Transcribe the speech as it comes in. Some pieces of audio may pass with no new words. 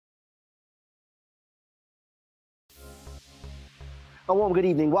A warm good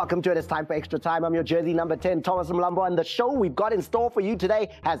evening. Welcome to it. It's time for Extra Time. I'm your jersey number 10, Thomas Mlambo, and the show we've got in store for you today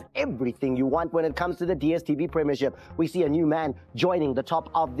has everything you want when it comes to the Dstv Premiership. We see a new man joining the top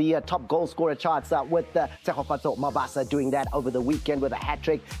of the top goal scorer charts with Tsegofatso Mabasa doing that over the weekend with a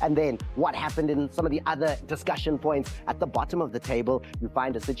hat-trick. And then what happened in some of the other discussion points at the bottom of the table. You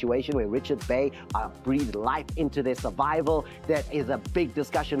find a situation where Richards Bay breathed life into their survival. There is a big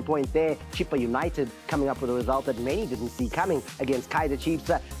discussion point there. Chippa United coming up with a result that many didn't see coming against Kaizer Chiefs.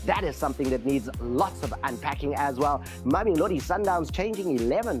 That is something that needs lots of unpacking as well. Mamelodi Sundowns changing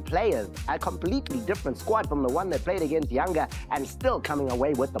 11 players, a completely different squad from the one that played against Yanga and still coming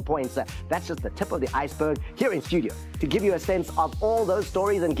away with the points. That's just the tip of the iceberg. Here in studio to give you a sense of all those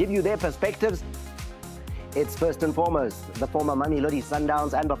stories and give you their perspectives, it's first and foremost the former Mamelodi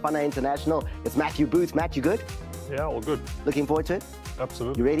Sundowns and Bafana International. It's Matthew Booth. Matt, you good? Yeah, all good. Looking forward to it?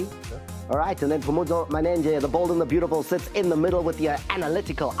 Absolutely. You ready? Yeah. All right, and then Pumuzo Manenje, the bold and the beautiful, sits in the middle with the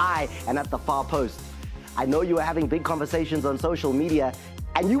analytical eye and at the far post. I know you are having big conversations on social media,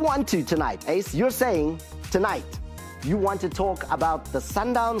 and you want to tonight, Ace. You're saying tonight you want to talk about the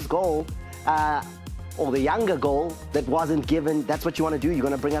Sundowns goal or the younger goal that wasn't given. That's what you want to do? You're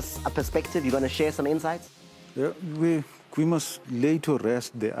going to bring us a perspective? You're going to share some insights? Yeah, we must lay to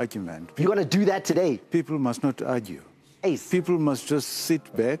rest the argument. You're going to do that today? People must not argue. Ace. People must just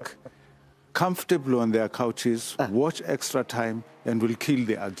sit back, comfortable on their couches, watch Extra Time, and we'll kill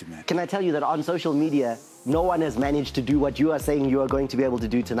the argument. Can I tell you that on social media, no one has managed to do what you are saying you are going to be able to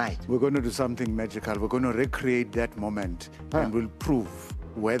do tonight? We're going to do something magical. We're going to recreate that moment, and we'll prove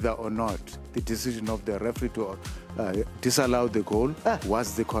whether or not the decision of the referee to disallow the goal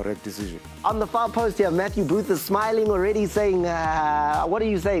was the correct decision. On the far post here, Matthew Booth is smiling already, saying, what are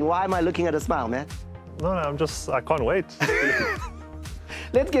you saying? Why am I looking at a smile, Matt? No, I can't wait.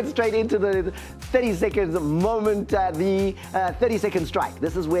 Let's get straight into the 30 seconds moment, the 30-second strike.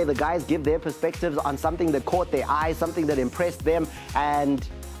 This is where the guys give their perspectives on something that caught their eye, something that impressed them. And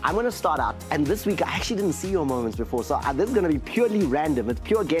I'm going to start out. And this week, I actually didn't see your moments before. So this is going to be purely random. It's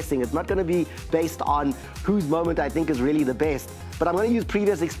pure guessing. It's not going to be based on whose moment I think is really the best. But I'm going to use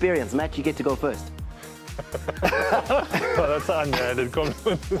previous experience. Matt, you get to go first. Well, that's an unranded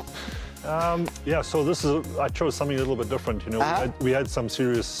compliment. Yeah, so I chose something a little bit different. You know, we had some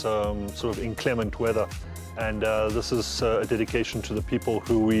serious sort of inclement weather, and this is a dedication to the people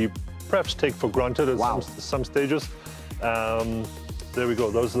who we perhaps take for granted at some stages. There we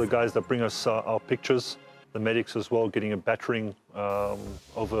go. Those are the guys that bring us our pictures. The medics as well, getting a battering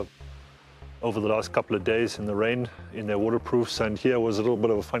over the last couple of days in the rain in their waterproofs. And here was a little bit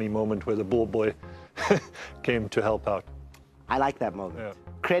of a funny moment where the ball boy came to help out. I like that moment. Yeah.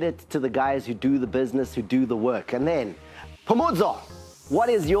 Credit to the guys who do the business, who do the work. And then, Pumuzo, what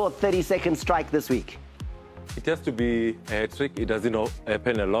is your 30-second strike this week? It has to be a hat-trick. It doesn't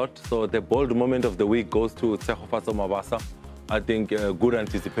happen a lot. So the bold moment of the week goes to Tsegofatso Mabasa. I think good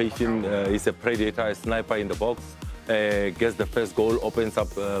anticipation. He's a predator, a sniper in the box. Gets the first goal, opens up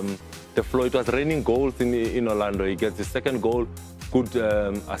the flow. It was raining goals in Orlando. He gets the second goal. Good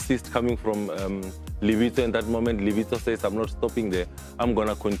assist coming from Livito in that moment. Livito says, I'm not stopping there. I'm going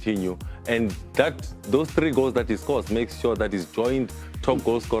to continue. And those 3 goals that he scores makes sure that he's joined top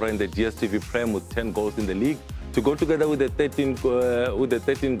goal scorer in the Dstv Prem with 10 goals in the league to go together with the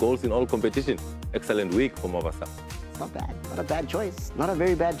 13 goals in all competition. Excellent week for Mabasa. Not bad. Not a bad choice. Not a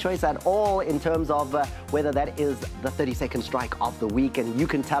very bad choice at all in terms of whether that is the 30-second strike of the week. And you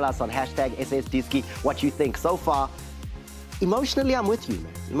can tell us on #SSDiski what you think. So far, emotionally, I'm with you,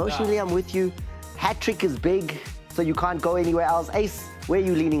 man. Emotionally, I'm with you. Hat-trick is big, so you can't go anywhere else. Ace, where are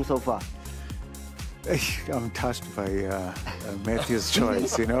you leaning so far? I'm touched by Matthew's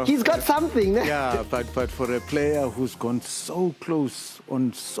choice, you know. He's got something. Yeah, but for a player who's gone so close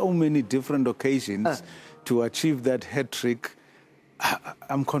on so many different occasions to achieve that hat-trick,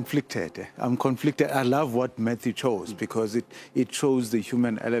 I'm conflicted. I love what Matthew chose because it shows the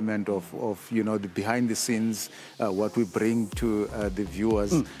human element of you know, the behind the scenes, what we bring to the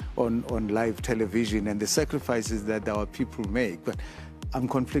viewers on live television and the sacrifices that our people make. But I'm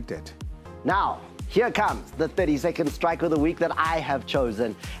conflicted. Now, here comes the 30-second strike of the week that I have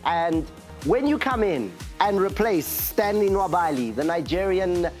chosen. And when you come in and replace Stanley Nwabali, the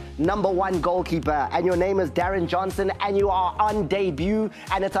Nigerian #1 goalkeeper, and your name is Darren Johnson, and you are on debut,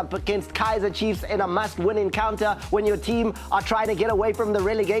 and it's up against Kaizer Chiefs in a must-win encounter when your team are trying to get away from the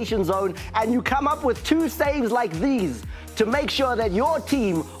relegation zone, and you come up with 2 saves like these to make sure that your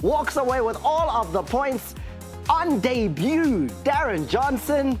team walks away with all of the points on debut, Darren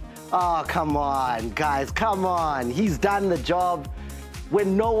Johnson. Oh, come on, guys, come on. He's done the job.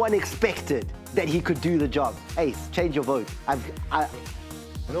 when no one expected that he could do the job. Ace, change your vote.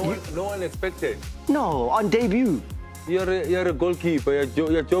 No one expected. No, on debut. You're a goalkeeper.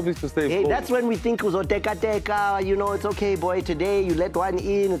 Your job is to save goals. That's when we think it was Teka, you know, it's okay, boy, today you let one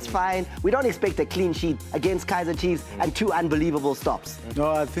in, it's fine. We don't expect a clean sheet against Kaizer Chiefs and 2 unbelievable stops. No,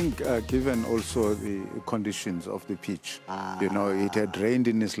 I think given also the conditions of the pitch, you know, it had rained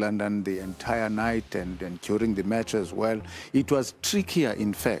in East London the entire night and during the match as well. It was trickier,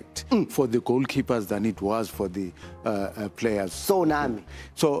 in fact, for the goalkeepers than it was for the players. So, Nami.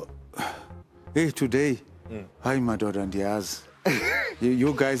 So, hey, today, hi, Madod and Yaz.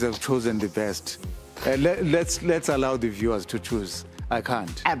 You guys have chosen the best. Let's allow the viewers to choose. I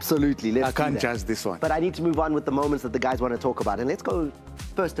can't. Absolutely. I can't judge this one. But I need to move on with the moments that the guys want to talk about. And let's go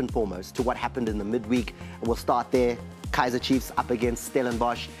first and foremost to what happened in the midweek. And we'll start there. Kaizer Chiefs up against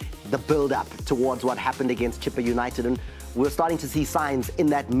Stellenbosch. The build-up towards what happened against Chippa United. And we're starting to see signs in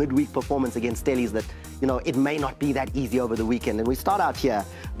that midweek performance against Stellies that, you know, it may not be that easy over the weekend. And we start out here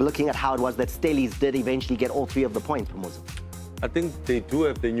looking at how it was that Stellies did eventually get all 3 of the points. I think they do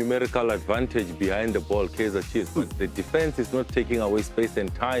have the numerical advantage behind the ball, Kaizer Chiefs, but the defense is not taking away space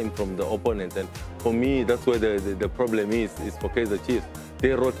and time from the opponent. And for me, that's where the problem is for Kaizer Chiefs.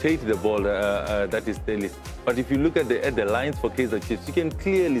 They rotate the ball, that is Stellies. But if you look at the lines for Kaizer Chiefs, you can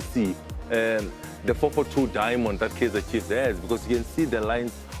clearly see the 4-4-2 diamond that Kaizer Chiefs has, because you can see the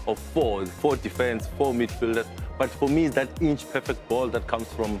lines of 4 defense, 4 midfielders. But for me, it's that inch-perfect ball that comes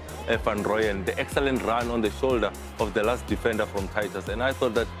from Van Rooyen, the excellent run on the shoulder of the last defender from Titus. And I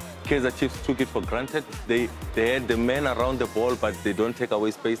thought that Kaizer Chiefs took it for granted. They had the men around the ball, but they don't take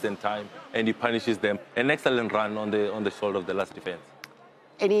away space and time, and he punishes them. An excellent run on the shoulder of the last defense.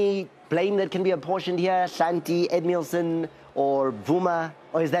 Any blame that can be apportioned here? Shanti, Edmilson, or Vuma?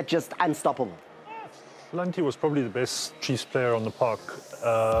 Or is that just unstoppable? Lanti was probably the best Chiefs player on the park.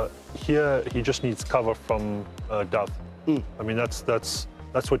 Here, he just needs cover from Dove. I mean, that's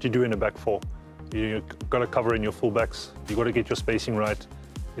what you do in a back 4. You've got to cover in your fullbacks. You've got to get your spacing right.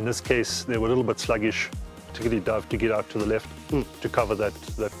 In this case, they were a little bit sluggish, particularly Dove, to get out to the left to cover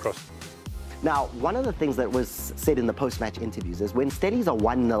that cross. Now, one of the things that was said in the post-match interviews is when Stellies are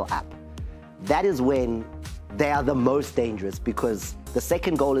 1-0 up, that is when they are the most dangerous, because the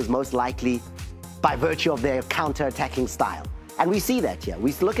second goal is most likely by virtue of their counter-attacking style. And we see that here.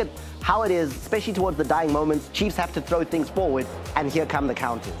 We look at how it is, especially towards the dying moments. Chiefs have to throw things forward, and here come the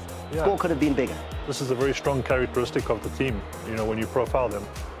counters. Yeah. Score could have been bigger. This is a very strong characteristic of the team, you know, when you profile them.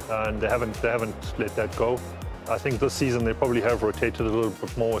 And they haven't let that go. I think this season they probably have rotated a little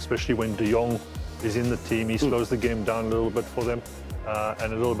bit more, especially when De Jong is in the team. He slows the game down a little bit for them,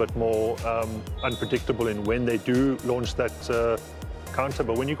 and a little bit more unpredictable in when they do launch that counter.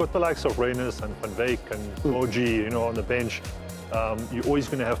 But when you've got the likes of Reyners and Van Wyk and Oji, you know, on the bench, you're always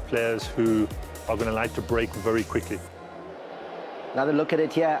going to have players who are going to like to break very quickly. Another look at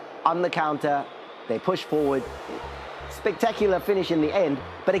it here. On the counter, they push forward. Spectacular finish in the end.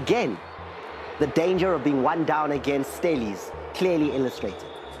 But again, the danger of being 1 down against Stellies clearly illustrated.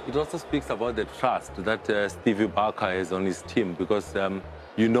 It also speaks about the trust that Stevie Barker has on his team, because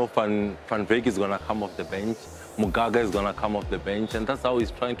you know Van Wyk is going to come off the bench, Mugaga is going to come off the bench, and that's how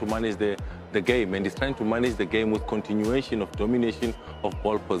he's trying to manage the game. And he's trying to manage the game with continuation of domination of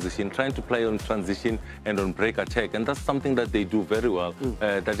ball position, trying to play on transition and on break attack. And that's something that they do very well.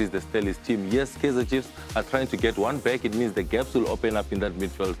 That is the Stellies team. Yes, Kaizer Chiefs are trying to get one back. It means the gaps will open up in that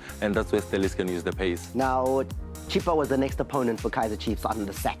midfield, and that's where Stellies can use the pace. Now, Chippa was the next opponent for Kaizer Chiefs on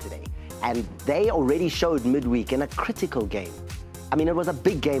the Saturday, and they already showed midweek in a critical game. I mean, it was a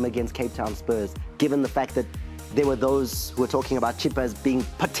big game against Cape Town Spurs, given the fact that there were those who were talking about Chippa as being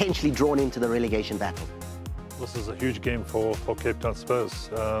potentially drawn into the relegation battle. This is a huge game for Cape Town Spurs.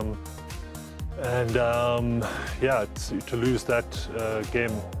 Yeah, to lose that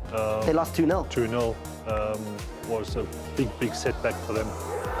game... they lost 2-0. 2-0 was a big setback for them,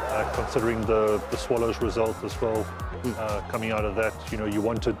 considering the Swallows result as well. Coming out of that, you know, you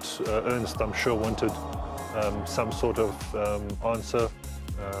wanted, Ernst, I'm sure, wanted some sort of answer,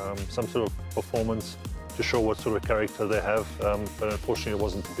 some sort of performance to show what sort of character they have, but unfortunately it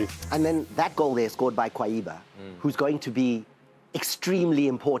wasn't to be. And then that goal there scored by Kwaiba, who's going to be extremely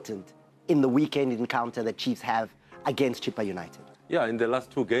important in the weekend encounter that Chiefs have against Chippa United. Yeah, in the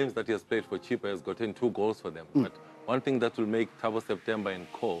last 2 games that he has played for Chippa, he has gotten 2 goals for them. But one thing that will make Thabo September and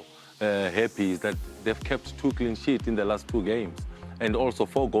Co happy is that they've kept 2 clean sheets in the last 2 games. and also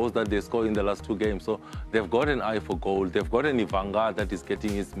 4 goals that they scored in the last 2 games. So they've got an eye for goal. They've got an Ivanga that is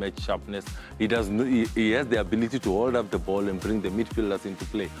getting his match sharpness. He has the ability to hold up the ball and bring the midfielders into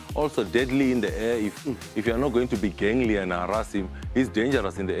play. Also deadly in the air. If you're not going to be gangly and harass him, he's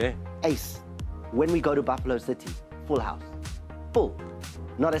dangerous in the air. Ace, when we go to Buffalo City, full house, full,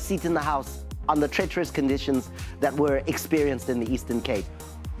 not a seat in the house, on the treacherous conditions that were experienced in the Eastern Cape.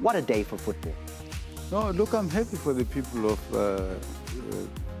 What a day for football. No, look, I'm happy for the people of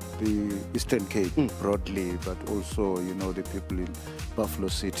the Eastern Cape broadly, but also, you know, the people in Buffalo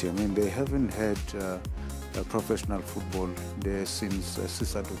City. I mean, they haven't had professional football there since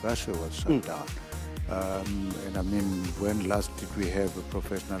Sisa Dugashe was shut down. And I mean, when last did we have a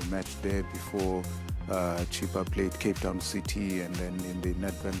professional match there before Chippa played Cape Town City, and then in the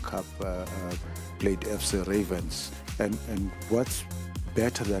Nedbank Cup played FC Ravens. And what's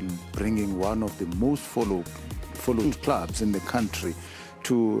better than bringing one of the most followed clubs in the country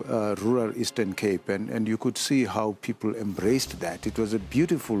to rural Eastern Cape, and you could see how people embraced that. It was a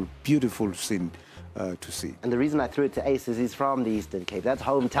beautiful, beautiful scene to see. And the reason I threw it to Ace is he's from the Eastern Cape. That's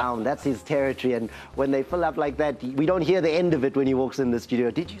hometown, that's his territory, and when they fill up like that, we don't hear the end of it when he walks in the studio.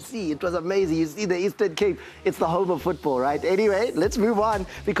 Did you see? It was amazing. You see the Eastern Cape, it's the home of football, right? Anyway, let's move on,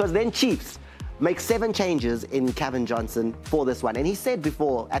 because then Chiefs make 7 changes in Kevin Johnson for this one. And he said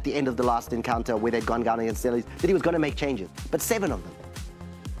before, at the end of the last encounter where they'd gone down against Steelers, that he was going to make changes, but 7 of them.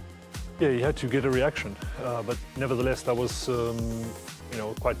 Yeah, he had to get a reaction, but nevertheless, that was you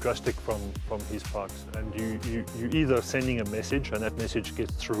know, quite drastic from his part. And you either sending a message and that message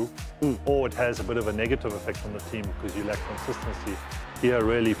gets through, or it has a bit of a negative effect on the team because you lack consistency. Here,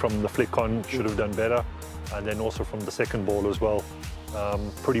 really, from the flick on, should have done better, and then also from the second ball as well.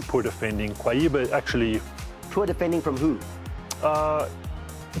 Pretty poor defending. Kwaiba actually... Poor defending from who?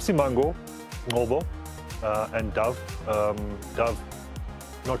 Simango, Ngobo, and Dove. Dove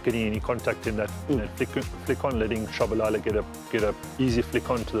not getting any contact in that flick on, letting Shabalala get a easy flick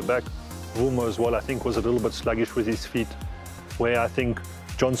on to the back. Vuma as well, I think, was a little bit sluggish with his feet. Where I think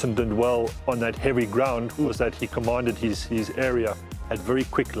Johnson did well on that heavy ground was that he commanded his area, had very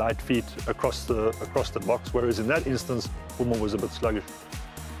quick, light feet across the box, whereas in that instance, Vuma was a bit sluggish.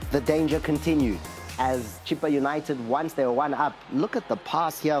 The danger continued as Chippa United, once they were 1 up. Look at the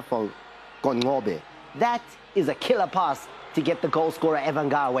pass here for Kongobe. That is a killer pass to get the goal scorer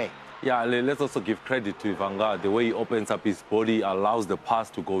Evanga away. Yeah, let's also give credit to Ivanga. The way he opens up his body allows the pass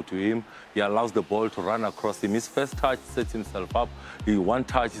to go to him. He allows the ball to run across him. His first touch sets himself up. One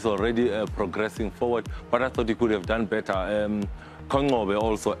touch is already progressing forward, but I thought he could have done better. Kongobe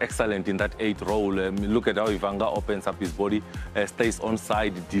also excellent in that 8th role. Look at how Ivanga opens up his body, stays on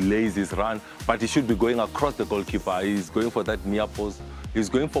side, delays his run, but he should be going across the goalkeeper. He's going for that near post. He's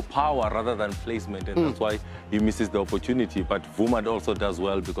going for power rather than placement, and that's why he misses the opportunity. But Vuma also does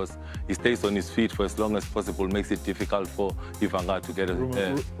well because he stays on his feet for as long as possible, makes it difficult for Ivanga to get a...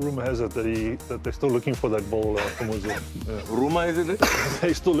 Rumor has it that they're still looking for that ball. Rumor, is it?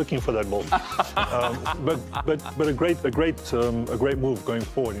 They're still looking for that ball. But a great move going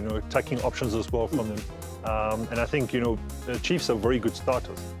forward. You know, attacking options as well from them. And I think, you know, the Chiefs are very good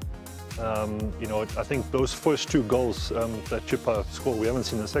starters. You know, I think those first 2 goals that Chippa scored, we haven't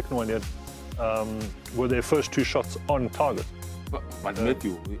seen the second one yet, were their first 2 shots on target. But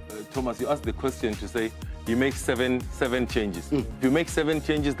Matthew, Thomas, you asked the question to say you make seven changes. If you make 7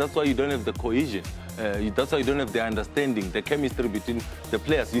 changes, that's why you don't have the cohesion. That's why you don't have the understanding, the chemistry between the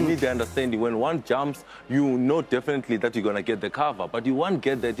players. You need the understanding. When one jumps, you know definitely that you're going to get the cover, but you won't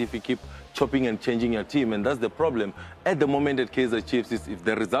get that if you keep chopping and changing your team, and that's the problem. At the moment at Kaizer Chiefs, is if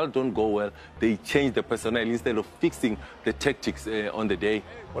the results don't go well, they change the personnel instead of fixing the tactics on the day.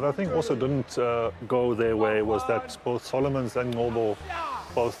 What I think also didn't go their way was that both Solomons and Ngobo,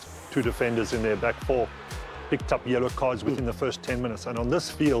 both 2 defenders in their back 4, picked up yellow cards within the first 10 minutes. And on this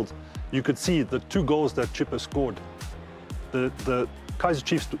field, you could see the 2 goals that Chippa scored. The Kaizer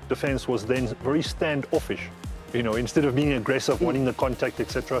Chiefs defense was then very standoffish. You know, instead of being aggressive, wanting the contact,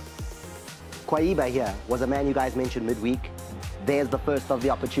 etc. Kwaiba here was a man you guys mentioned midweek. There's the first of the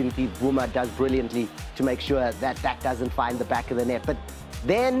opportunity. Vuma does brilliantly to make sure that that doesn't find the back of the net. But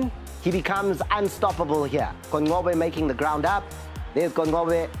then he becomes unstoppable here. Kongobe making the ground up. There's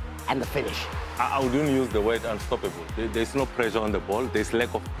Kongobe and the finish. I wouldn't use the word unstoppable. There's no pressure on the ball. There's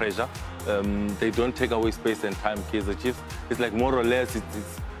lack of pressure. They don't take away space and time, Kaizer Chiefs. It's like more or less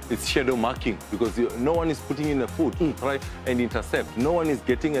it's shadow marking because no one is putting in a foot, right, and intercept. No one is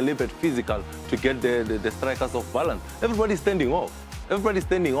getting a little bit physical to get the strikers off balance. Everybody's standing off. Everybody's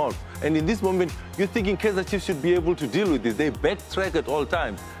standing on. And in this moment, you're thinking Kaizer Chiefs should be able to deal with this. They backtrack at all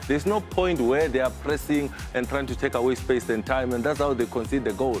times. There's no point where they are pressing and trying to take away space and time, and that's how they concede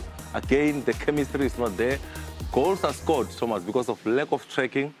the goal. Again, the chemistry is not there. Goals are scored, Thomas, because of lack of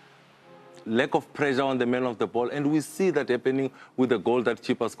tracking, lack of pressure on the man of the ball, and we see that happening with the goal that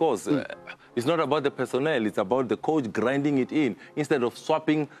Chippa scores. It's not about the personnel, it's about the coach grinding it in. Instead of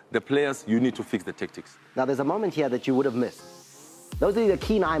swapping the players, you need to fix the tactics. Now, there's a moment here that you would have missed. Those of you, the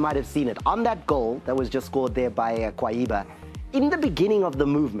keen eye might have seen it. On that goal that was just scored there by Kwaiba, in the beginning of the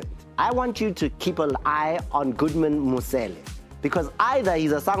movement, I want you to keep an eye on Goodman Musele, because either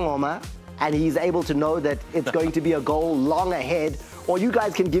he's a Sangoma and he's able to know that it's going to be a goal long ahead, or you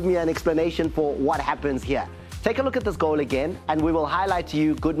guys can give me an explanation for what happens here. Take a look at this goal again, and we will highlight to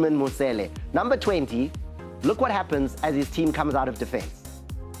you Goodman Musele. Number 20, look what happens as his team comes out of defense.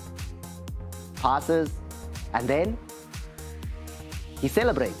 Passes, and then he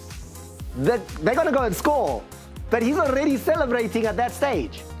celebrates. They're going to go and score, but he's already celebrating at that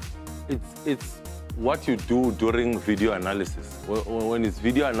stage. It's what you do during video analysis. When it's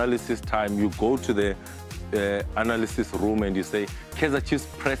video analysis time, you go to the analysis room and you say, Kaizer Chiefs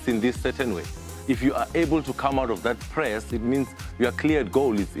press in this certain way. If you are able to come out of that press, it means you are cleared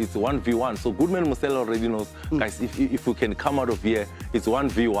goal. It's 1v1. So Goodman Musele already knows, guys, if we can come out of here, it's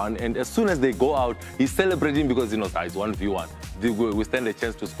 1v1. And as soon as they go out, he's celebrating because he knows, it's 1v1. We stand a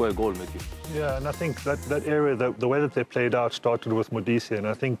chance to score a goal, Matthew. Yeah, and I think that area, the way that they played out started with Modise, and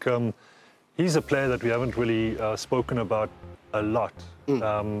I think he's a player that we haven't really spoken about a lot.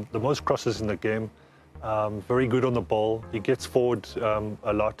 The most crosses in the game, very good on the ball. He gets forward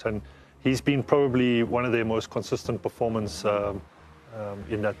a lot, and he's been probably one of their most consistent performers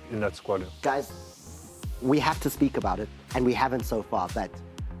in that squad. Guys, we have to speak about it, and we haven't so far, but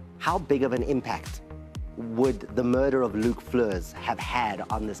how big of an impact would the murder of Luke Fleurs have had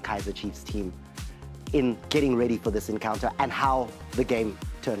on this Kaizer Chiefs team in getting ready for this encounter, and how the game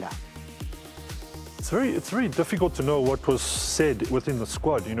turned out? It's very difficult to know what was said within the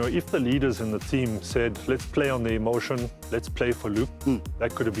squad. You know, if the leaders in the team said, let's play on the emotion, let's play for Luke,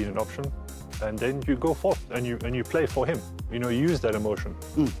 that could have been an option. And then you go forth and you play for him. You know, use that emotion.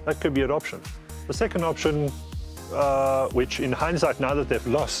 That could be an option. The second option, which in hindsight, now that they've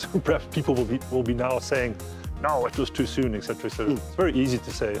lost, perhaps people will be now saying, no, it was too soon, etc., etc. It's very easy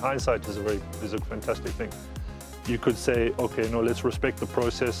to say. Hindsight is a fantastic thing. You could say, okay, no, let's respect the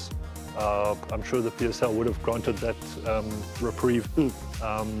process. I'm sure the PSL would have granted that reprieve,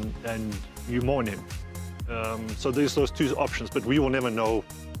 and you mourn him. So there's those two options, but we will never know,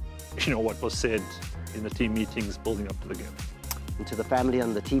 you know, what was said in the team meetings building up to the game. And to the family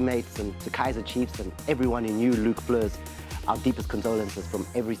and the teammates and to Kaizer Chiefs and everyone who knew Luke Fleurs, our deepest condolences from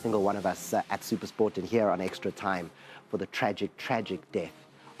every single one of us at SuperSport and here on Extra Time for the tragic, tragic death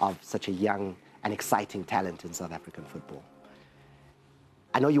of such a young and exciting talent in South African football.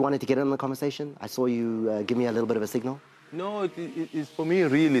 I know you wanted to get in on the conversation. I saw you give me a little bit of a signal. No, it's for me,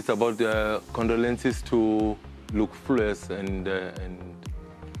 really, it's about condolences to Luke Fleurs and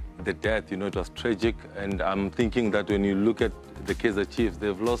the death. You know, it was tragic. And I'm thinking that when you look at the Kaizer Chiefs,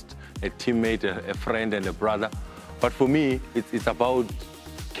 they've lost a teammate, a friend, and a brother. But for me, it's about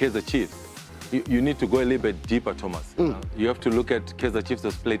Kaizer Chiefs. You need to go a little bit deeper, Thomas. You have to look at Kaizer Chiefs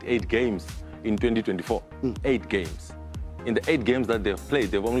has played 8 games in 2024. 8 games. In the 8 games that they've played,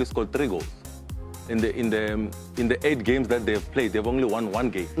 they've only scored 3 goals. In the 8 games that they've played, they've only won 1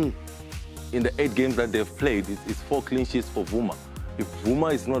 game. In the 8 games that they've played, it's 4 clean sheets for Vuma. If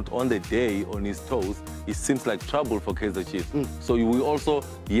Vuma is not on the day, on his toes, it seems like trouble for Kaizer Chiefs. So we also,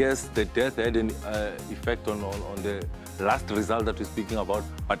 yes, the death had an effect on the last result that we're speaking about,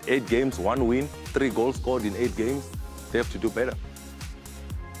 but 8 games, 1 win, 3 goals scored in 8 games, they have to do better.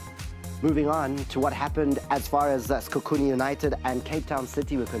 Moving on to what happened as far as Skokuni United and Cape Town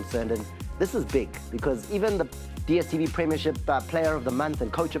City were concerned, and this is big because even the Dstv Premiership Player of the Month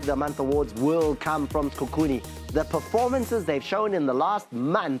and Coach of the Month awards will come from Skokuni. The performances they've shown in the last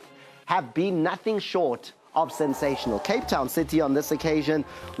month have been nothing short of sensational. Cape Town City on this occasion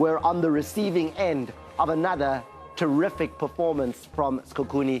were on the receiving end of another terrific performance from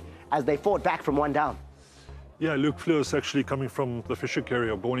Skokuni as they fought back from 1 down. Yeah, Luke Fleurs actually coming from the Fish Hoek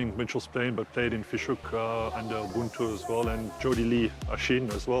area, born in Mitchells Plain, but played in Fish Hoek under Ubuntu as well, and Jody Lee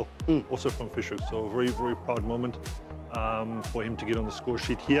Ashin as well, also from Fish Hoek. So a very, very proud moment for him to get on the score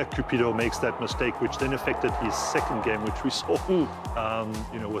sheet. Here, Cupido makes that mistake, which then affected his second game, which we saw,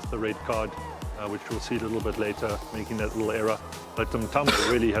 you know, with the red card, which we'll see a little bit later, making that little error. But Tambo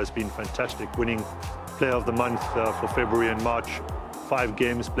really has been fantastic, winning Player of the Month for February and March. 5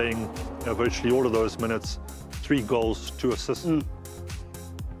 games, playing virtually all of those minutes. 3 goals, 2 assists.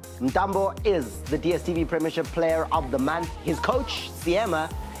 Mtambo is the DStv Premiership Player of the Month. His coach,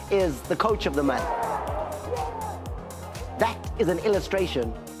 Siema, is the Coach of the Month. That is an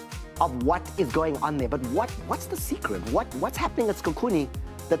illustration of what is going on there. But what's the secret? What's happening at Skokuni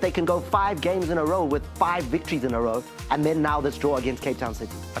that they can go 5 games in a row with 5 victories in a row, and then now this draw against Cape Town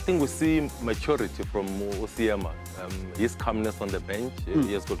City? I think we see maturity from Siema. His calmness on the bench.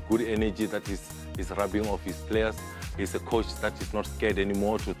 He has got good energy that is rubbing off his players. He's a coach that is not scared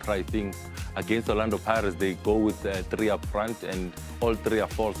anymore to try things. Against Orlando Pirates, they go with 3 up front, and all 3 are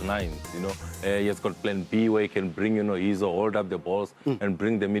false 9s. He has got plan B where he can bring, his or hold up the balls and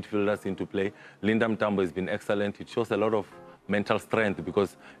bring the midfielders into play. Linda Mtambo has been excellent. It shows a lot of mental strength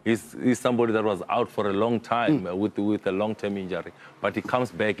because he's somebody that was out for a long time with a long-term injury. But he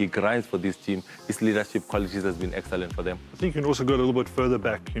comes back, he grinds for this team. His leadership qualities has been excellent for them. I think you can also go a little bit further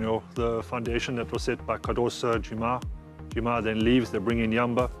back, the foundation that was set by Kadosa Juma. Juma then leaves, they bring in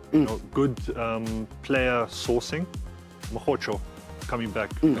Yamba. Good player sourcing. Mohocho coming back,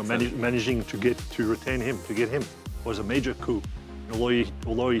 managing to retain him, to get him, was a major coup.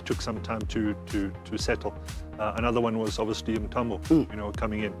 Although he took some time to settle. Another one was obviously Mtambo,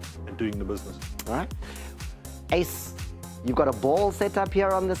 coming in and doing the business. All right. Ace, you've got a ball set up here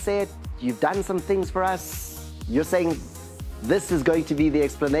on the set. You've done some things for us. You're saying this is going to be the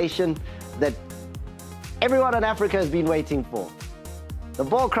explanation that everyone in Africa has been waiting for. The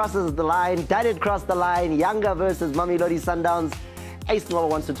ball crosses the line. Did it cross the line? Yanga versus Mamelodi Sundowns. Ace Nolo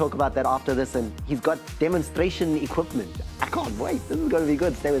wants to talk about that after this, and he's got demonstration equipment. I can't wait. This is going to be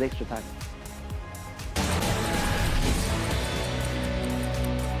good. Stay with Extra Time.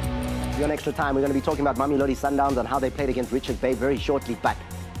 On Extra Time, we're going to be talking about Mamelodi Sundowns and how they played against Richards Bay very shortly, but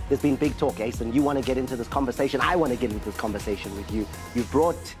there's been big talk, Ace, and you want to get into this conversation. I want to get into this conversation with you. You've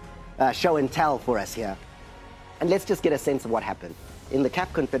brought show and tell for us here. And let's just get a sense of what happened. In the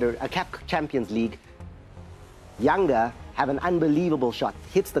CAF Champions League, Yanga have an unbelievable shot,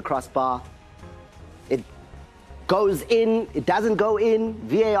 hits the crossbar, it goes in, it doesn't go in,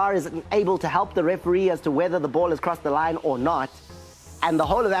 VAR isn't able to help the referee as to whether the ball has crossed the line or not. And the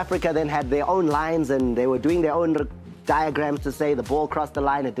whole of Africa then had their own lines, and they were doing their own diagrams to say the ball crossed the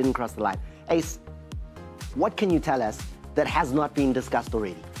line, it didn't cross the line. Ace, what can you tell us that has not been discussed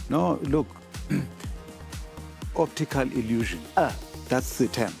already? No, look, optical illusion, that's the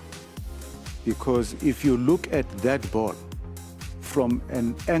term. Because if you look at that ball from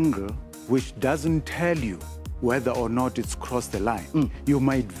an angle which doesn't tell you whether or not it's crossed the line, you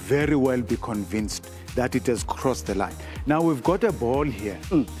might very well be convinced that it has crossed the line. Now we've got a ball here,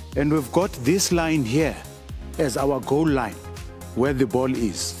 and we've got this line here as our goal line, where the ball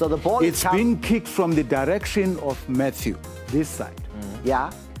is. So the ball it's been kicked from the direction of Matthew, this side. Yeah.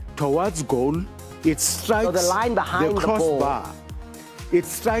 Towards goal, it strikes so the line behind the crossbar. It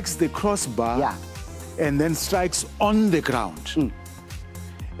strikes the crossbar, and then strikes on the ground.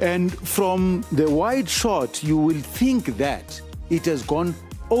 And from the wide shot, you will think that it has gone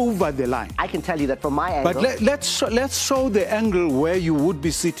over the line. I can tell you that from my angle. But let's show the angle where you would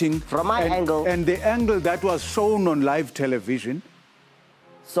be sitting. From my angle. And the angle that was shown on live television.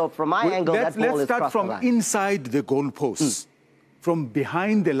 So from my angle, that ball is crossed the line. Let's start from inside the goalposts, from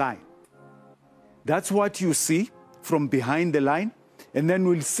behind the line. That's what you see from behind the line. And then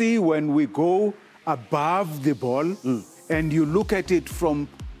we'll see when we go above the ball and you look at it from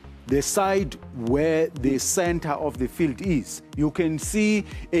the side where the center of the field is, you can see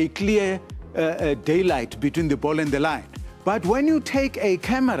a clear daylight between the ball and the line. But when you take a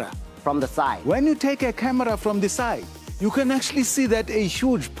camera from the side, you can actually see that a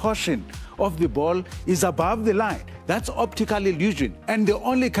huge portion of the ball is above the line. That's optical illusion. And the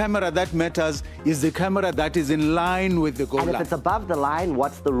only camera that matters is the camera that is in line with the goal line. And if it's above the line,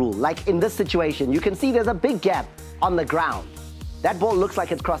 what's the rule? Like in this situation, you can see there's a big gap on the ground. That ball looks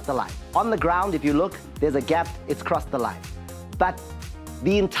like it's crossed the line. On the ground, if you look, there's a gap, it's crossed the line. But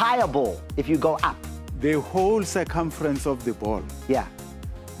the entire ball, if you go up, the whole circumference of the ball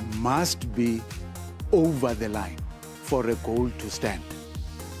must be over the line for a goal to stand.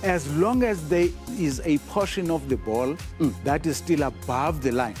 As long as there is a portion of the ball that is still above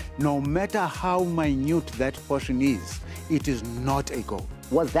the line, no matter how minute that portion is, it is not a goal.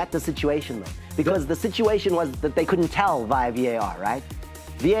 Was that the situation, though? Because the situation was that they couldn't tell via VAR, right?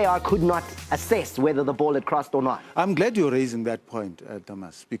 VAR could not assess whether the ball had crossed or not. I'm glad you're raising that point,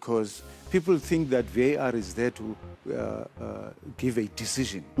 Thomas, because people think that VAR is there to give a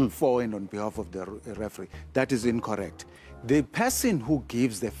decision for and on behalf of the referee. That is incorrect. The person who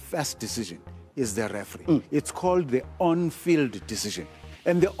gives the first decision is the referee. It's called the on-field decision.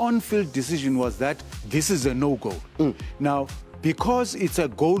 And the on-field decision was that this is a no-goal. Now, Because it's a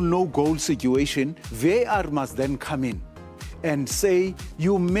goal, no goal situation, VAR must then come in and say,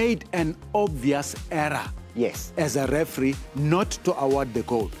 you made an obvious error. Yes. As a referee, not to award the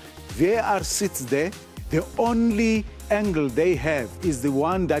goal. VAR sits there. The only angle they have is the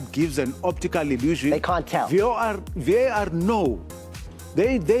one that gives an optical illusion. They can't tell. VAR know.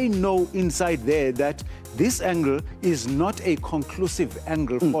 They know inside there that this angle is not a conclusive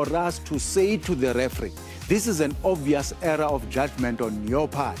angle for us to say to the referee, this is an obvious error of judgment on your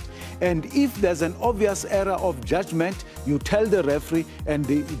part. And if there's an obvious error of judgment, you tell the referee and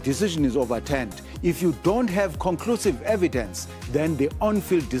the decision is overturned. If you don't have conclusive evidence, then the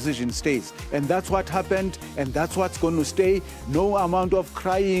on-field decision stays. And that's what happened, and that's what's going to stay. No amount of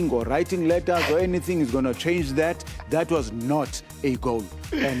crying or writing letters or anything is going to change that. That was not a goal.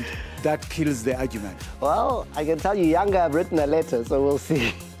 And that kills the argument. Well, I can tell you Younger have written a letter, so we'll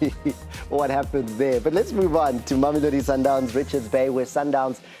see what happens there. But let's move on to Mamelodi Sundowns, Richards Bay, where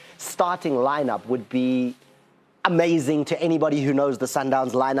Sundowns starting lineup would be amazing to anybody who knows the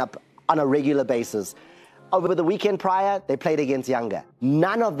Sundowns lineup on a regular basis. Over the weekend prior, they played against Younger.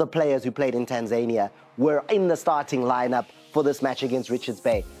 None of the players who played in Tanzania were in the starting lineup for this match against Richards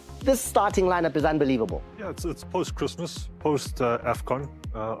Bay. This starting lineup is unbelievable. Yeah, it's post-Christmas, post-AFCON.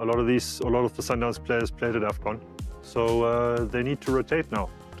 A lot of the Sundowns players played at AFCON. So they need to rotate now.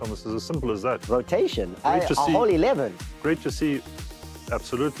 Thomas, it's as simple as that. Rotation, a whole 11. Great to see,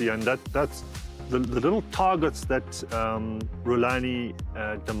 absolutely. And that's the little targets that Rulani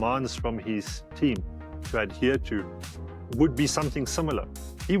demands from his team to adhere to would be something similar.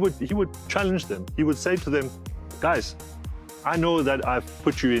 He would challenge them. He would say to them, guys, I know that I've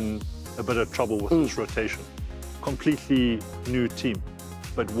put you in a bit of trouble with this rotation. Completely new team.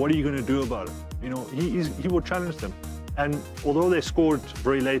 But what are you going to do about it? You know, he will challenge them. And although they scored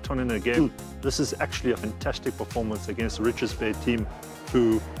very late on in the game, this is actually a fantastic performance against the Richards Bay team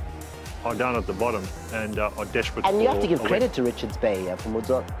who are down at the bottom and are desperate. And you have to give credit to Richards Bay,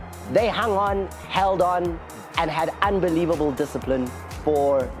 Pumudzo. They hung on, held on, and had unbelievable discipline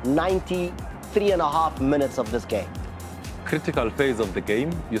for 93.5 minutes of this game. Critical phase of the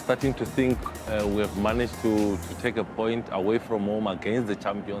game, you're starting to think we have managed to take a point away from home against the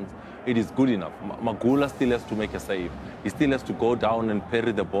champions. It is good enough. Magula still has to make a save. He still has to go down and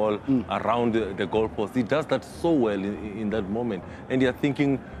parry the ball around the goalpost. He does that so well in that moment. And you're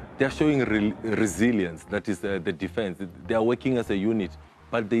thinking they're showing resilience. That is the defense. They are working as a unit,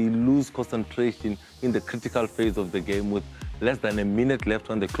 but they lose concentration in the critical phase of the game with less than a minute left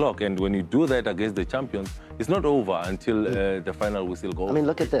on the clock. And when you do that against the champions, it's not over until the final whistle goes. I mean,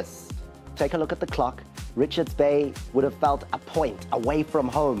 look at this. Take a look at the clock. Richards Bay would have felt a point away from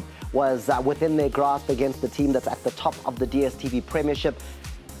home was within their grasp against the team that's at the top of the Dstv Premiership.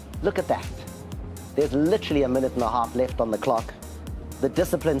 Look at that. There's literally a minute and a half left on the clock. The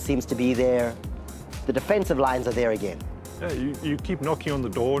discipline seems to be there. The defensive lines are there again. Yeah, you keep knocking on the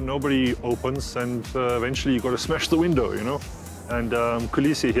door, nobody opens, and eventually you've got to smash the window, you know. And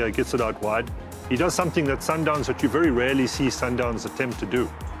Kulisi here gets it out wide. He does something that you very rarely see Sundowns attempt to do,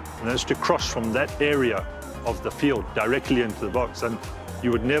 and that's to cross from that area of the field directly into the box. And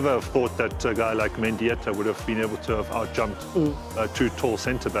you would never have thought that a guy like Mendieta would have been able to have outjumped two tall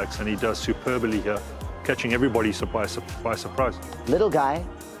centre-backs, and he does superbly here, catching everybody by surprise. Little guy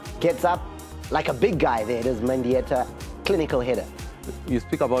gets up like a big guy there. It is Mendieta, clinical header. You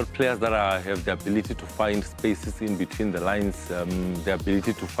speak about players that have the ability to find spaces in between the lines, the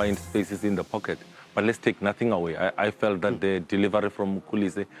ability to find spaces in the pocket. But let's take nothing away. I felt that the delivery from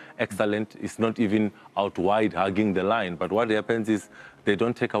Kulise, excellent. It's not even out wide, hugging the line. But what happens is they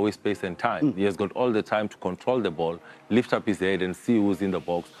don't take away space and time. He has got all the time to control the ball, lift up his head and see who's in the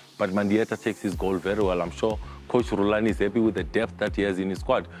box. But Mendieta takes his goal very well. I'm sure Coach Rulani is happy with the depth that he has in his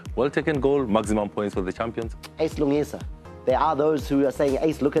squad. Well taken goal, maximum points for the champions. Ace Lungisa. There are those who are saying,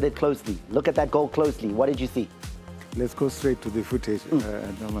 Ace, look at it closely. Look at that goal closely. What did you see? Let's go straight to the footage,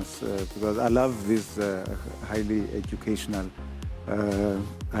 Thomas, because I love this highly educational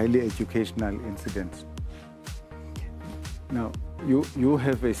incidents. Now, you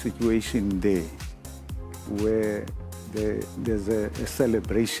have a situation there where there's a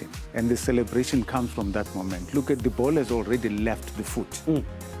celebration, and the celebration comes from that moment. Look at the ball has already left the foot,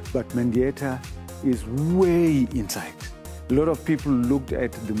 but Mendieta is way inside. A lot of people looked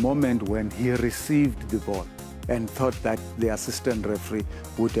at the moment when he received the ball and thought that the assistant referee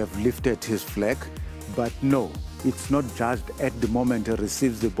would have lifted his flag, but no, it's not judged at the moment he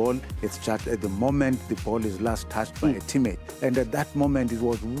receives the ball, it's judged at the moment the ball is last touched by a teammate. And at that moment, it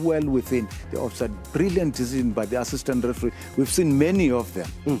was well within the offside. Brilliant decision by the assistant referee. We've seen many of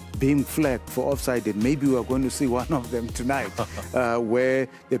them being flagged for offside, and maybe we're going to see one of them tonight, where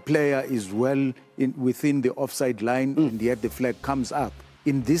the player is well within the offside line, and yet the flag comes up.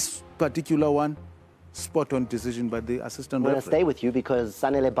 In this particular one, spot-on decision by the assistant referee. I'm going to stay with you because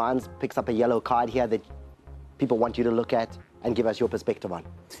Sanele Barnes picks up a yellow card here that people want you to look at and give us your perspective on.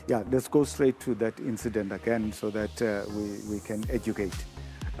 Yeah, let's go straight to that incident again so that we can educate.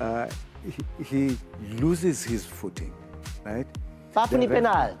 He loses his footing, right?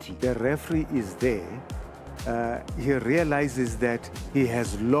 Penalty. The referee is there. He realizes that he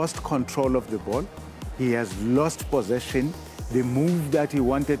has lost control of the ball. He has lost possession. The move that he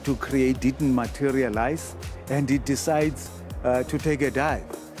wanted to create didn't materialize, and he decides to take a dive.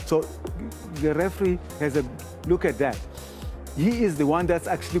 So the referee has a look at that. He is the one that's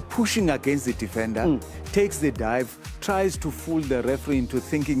actually pushing against the defender, takes the dive, tries to fool the referee into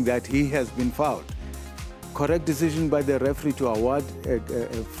thinking that he has been fouled. Correct decision by the referee to award a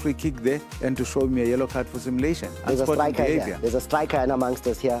free kick there and to show me a yellow card for simulation. There's a striker here. There's a striker in amongst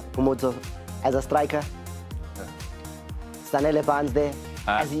us here. Pumuzo, as a striker, Sanele Barnes there.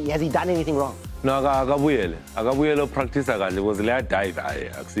 Has he done anything wrong? No, akabuyele practice akahle because le dive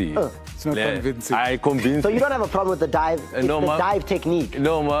It's not convincing. I convinced. So you don't have a problem with the dive? It's the dive technique.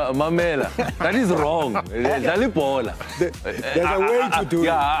 No, Mamela, that is wrong. There's a way to do it.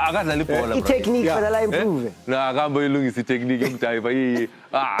 Yeah, akadlali ibhola. The technique fanele improve. No, akambe ilungisa technique yomdive.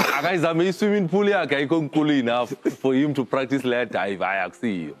 Akayizame iswimming pool yakhe ayikho nkulu enough for him to practice le dive.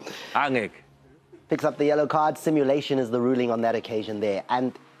 Akusiyo. Angeke. Picks up the yellow card. Simulation is the ruling on that occasion there.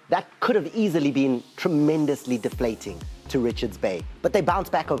 And that could have easily been tremendously deflating to Richards Bay. But they bounced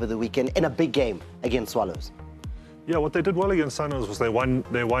back over the weekend in a big game against Swallows. Yeah, what they did well against Sunners was they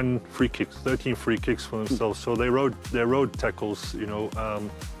won free kicks, 13 free kicks for themselves. So they rode tackles, you know.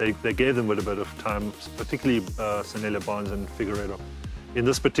 They gave them a bit of time, particularly Sanele Barnes and Figueiredo. In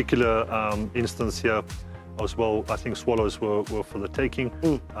this particular instance here, as well, I think Swallows were for the taking.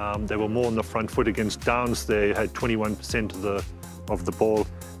 They were more on the front foot against Downs. They had 21% of the ball.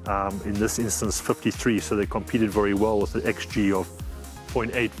 In this instance, 53. So they competed very well with an XG of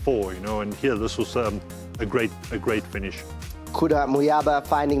 0.84. You know, and here this was a great finish. Kuda Muyaba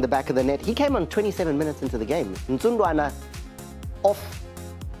finding the back of the net. He came on 27 minutes into the game. Ntsundwana off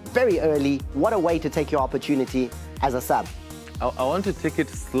very early. What a way to take your opportunity as a sub. I want to take it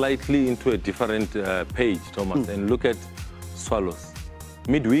slightly into a different page, Thomas, and look at Swallows.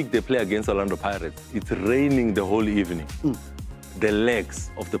 Midweek, they play against Orlando Pirates. It's raining the whole evening. The legs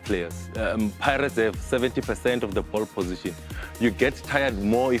of the players. Pirates have 70% of the ball position. You get tired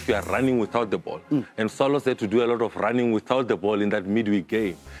more if you are running without the ball. And Swallows had to do a lot of running without the ball in that midweek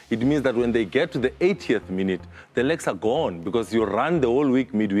game. It means that when they get to the 80th minute, the legs are gone because you run the whole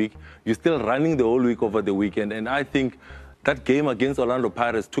week midweek. You're still running the whole week over the weekend. And I think that game against Orlando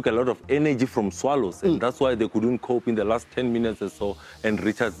Pirates took a lot of energy from Swallows, and that's why they couldn't cope in the last 10 minutes or so, and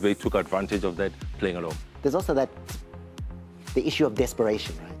Richards Bay took advantage of that playing alone. There's also the issue of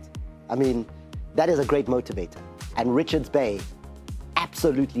desperation, right? I mean, that is a great motivator, and Richards Bay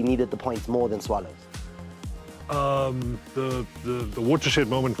absolutely needed the points more than Swallows. The watershed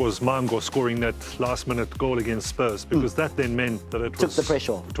moment was Mango scoring that last-minute goal against Spurs, because that then meant that it was, took the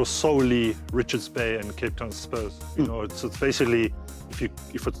pressure off. It was solely Richards Bay and Cape Town Spurs. You know, it's basically,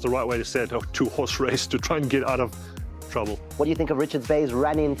 if it's the right way to say it, a two-horse race to try and get out of trouble. What do you think of Richards Bay's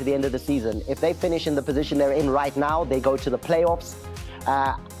run into the end of the season? If they finish in the position they're in right now, they go to the playoffs.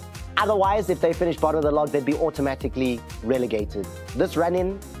 Otherwise, if they finish bottom of the log, they'd be automatically relegated. This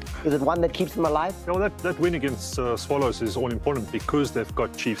run-in, is it one that keeps them alive? You know, that win against Swallows is all important because they've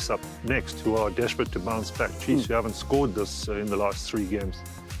got Chiefs up next, who are desperate to bounce back. Chiefs who haven't scored this in the last 3 games.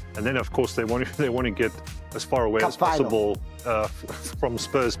 And then, of course, they want to get as far away as possible from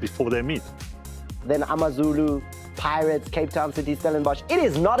Spurs before they meet. Then Amazulu, Pirates, Cape Town City, Stellenbosch. It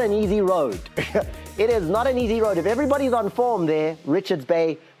is not an easy road. It is not an easy road. If everybody's on form there, Richards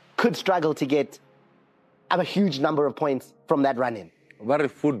Bay could struggle to get a huge number of points from that run-in. But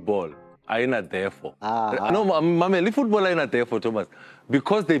football, I'm not there for. No, Mameli, football I'm not there for, Thomas.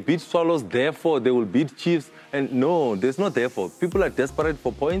 Because they beat Swallows, therefore they will beat Chiefs. And no, there's no therefore. People are desperate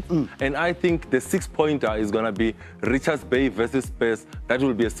for points. And I think the 6-pointer is going to be Richards Bay versus Spurs. That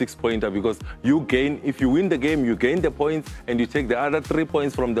will be a 6-pointer because you gain, if you win the game, you gain the points and you take the other 3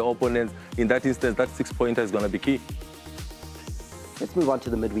 points from the opponents. In that instance, that 6-pointer is going to be key. Let's move on to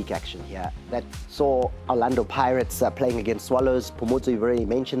the midweek action here. That saw Orlando Pirates playing against Swallows. Pumutso, you've already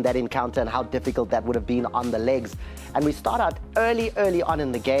mentioned that encounter and how difficult that would have been on the legs. And we start out early on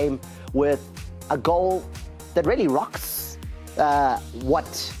in the game with a goal that really rocks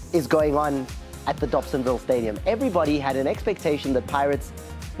what is going on at the Dobsonville Stadium. Everybody had an expectation that Pirates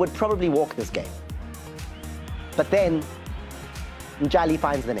would probably walk this game. But then, Njali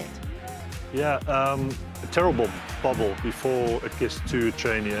finds the net. Yeah, a terrible bobble before it gets to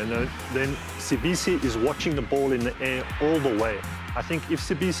Cheney, and then Sibisi is watching the ball in the air all the way. I think if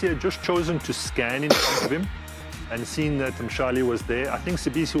Sibisi had just chosen to scan in front of him and seen that Mshali was there, I think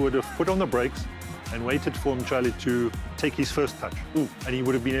Sibisi would have put on the brakes and waited for Mshali to take his first touch. And he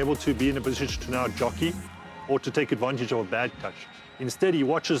would have been able to be in a position to now jockey or to take advantage of a bad touch. Instead, he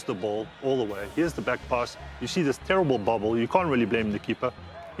watches the ball all the way. Here's the back pass. You see this terrible bobble. You can't really blame the keeper.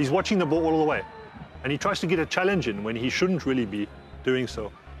 He's watching the ball all the way. And he tries to get a challenge in when he shouldn't really be doing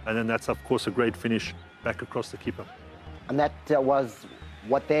so. And then that's, of course, a great finish back across the keeper. And that was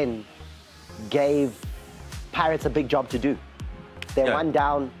what then gave Pirates a big job to do. They're one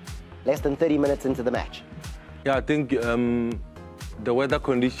down, less than 30 minutes into the match. Yeah, I think the weather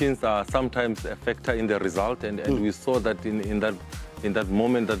conditions are sometimes a factor in the result. And we saw that in that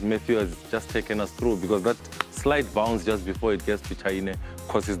moment that Matthew has just taken us through, because that slight bounce just before it gets to Chaine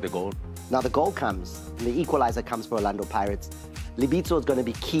causes the goal. Now the goal comes, and the equalizer comes for Orlando Pirates. Libitso is going to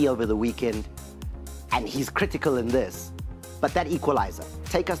be key over the weekend, and he's critical in this. But that equalizer,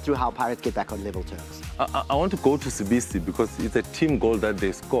 take us through how Pirates get back on level terms. I want to go to Sibisi because it's a team goal that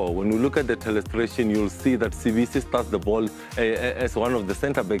they score. When you look at the telestration, you'll see that Sibisi starts the ball as one of the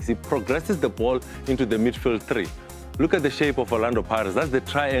centre backs. He progresses the ball into the midfield three. Look at the shape of Orlando Pirates. That's the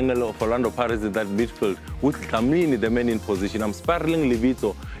triangle of Orlando Pirates in that midfield with Dlamini, the man in position. I'm spiraling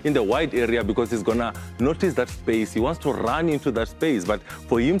Libitso in the wide area because he's going to notice that space. He wants to run into that space. But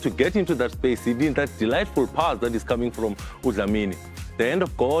for him to get into that space, he did that delightful pass that is coming from Dlamini. The end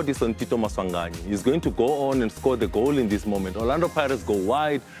of God is on Tito Maswanganyi. He's going to go on and score the goal in this moment. Orlando Pirates go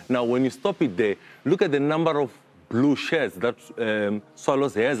wide. Now, when you stop it there, look at the number of blue shirts that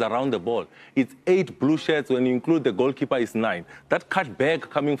Swallows has around the ball. It's 8 blue shirts. When you include the goalkeeper, it's 9. That cut back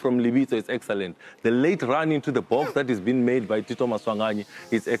coming from Libitso is excellent. The late run into the box that is being made by Tito Maswanganyi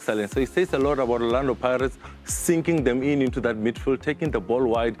is excellent. So it says a lot about Orlando Pirates sinking them into that midfield, taking the ball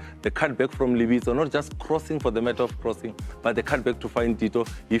wide, the cut back from Libitso, not just crossing for the matter of crossing, but the cut back to find Tito.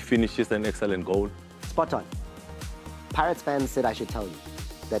 He finishes an excellent goal. Spot on. Pirates fans said I should tell you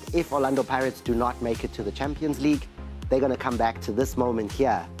that if Orlando Pirates do not make it to the Champions League, they're going to come back to this moment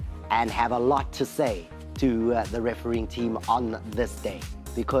here and have a lot to say to the refereeing team on this day.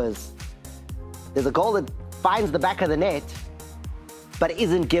 Because there's a goal that finds the back of the net, but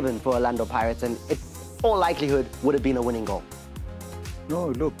isn't given for Orlando Pirates, and in all likelihood would have been a winning goal.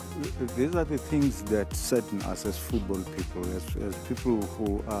 No, look, these are the things that sadden us as football people, as people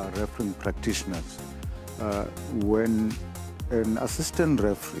who are refereeing practitioners. When an assistant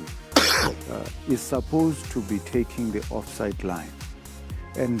referee is supposed to be taking the offside line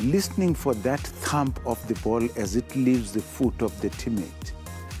and listening for that thump of the ball as it leaves the foot of the teammate.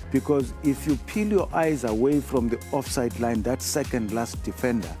 Because if you peel your eyes away from the offside line, that second last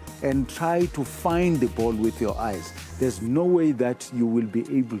defender, and try to find the ball with your eyes, there's no way that you will be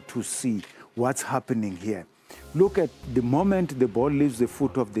able to see what's happening here. Look at the moment the ball leaves the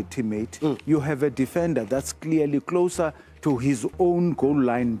foot of the teammate, you have a defender that's clearly closer to his own goal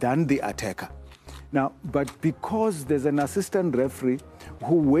line than the attacker. Now, but because there's an assistant referee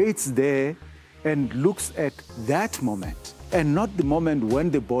who waits there and looks at that moment and not the moment when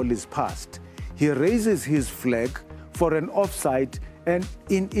the ball is passed, he raises his flag for an offside, and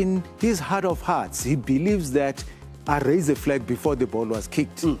in his heart of hearts, he believes that I raised the flag before the ball was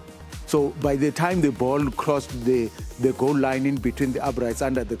kicked. So by the time the ball crossed the goal line in between the uprights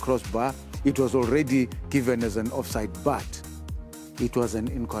under the crossbar, it was already given as an offside, but it was an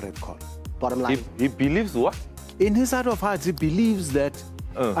incorrect call. Bottom line. He believes what? In his heart of hearts, he believes that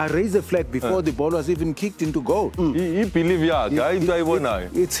I raised the flag before the ball was even kicked into goal. He believes, yeah.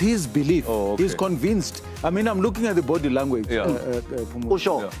 It's his belief. Oh, okay. He's convinced. I mean, I'm looking at the body language. For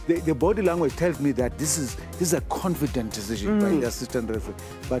sure. Yeah. The body language tells me that this is a confident decision by the assistant referee,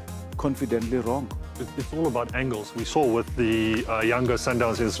 but confidently wrong. It's all about angles. We saw with the younger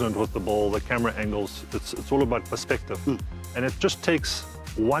Sundowns incident with the ball, the camera angles, it's all about perspective. And it just takes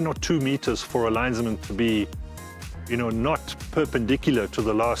 1 or 2 meters for a linesman to be, you know, not perpendicular to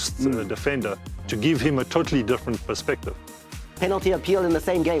the last defender, to give him a totally different perspective. Penalty appeal in the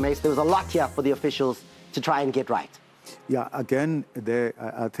same game, Ace. There was a lot here for the officials to try and get right. Yeah, again,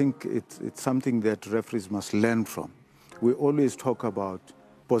 I think it's something that referees must learn from. we always talk about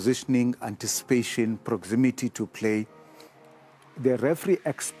positioning, anticipation, proximity to play. The referee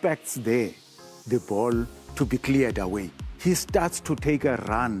expects the ball to be cleared away. He starts to take a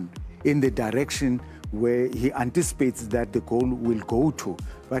run in the direction where he anticipates that the goal will go to.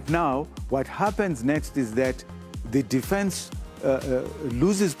 But now, what happens next is that the defense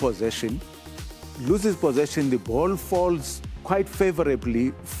loses possession, the ball falls quite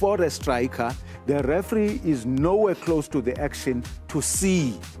favorably for a striker. The referee is nowhere close to the action to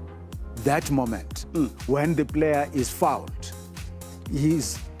see that moment when the player is fouled.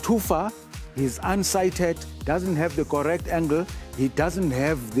 He's too far, he's unsighted, doesn't have the correct angle, he doesn't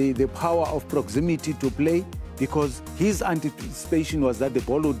have the power of proximity to play, because his anticipation was that the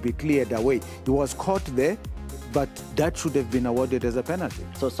ball would be cleared away. He was caught there, but that should have been awarded as a penalty.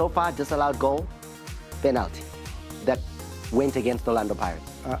 So far, disallowed goal, penalty that went against Orlando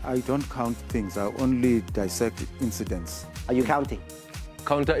Pirates. I don't count things, I only dissect incidents. Are you counting?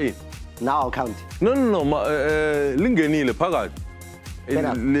 Counter it. Now I'll count. No. Lingenile phakathi.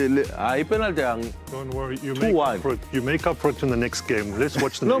 Penalty. Don't worry, you 2-1. make up for it in the next game. Let's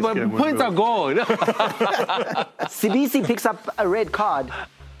watch the No, next but game. points are gone. Sibisi picks up a red card,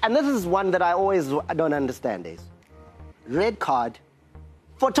 and this is one that I always don't understand is red card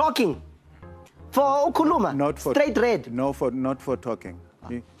for talking, for Ukuluma, Not for straight red. No, not for talking.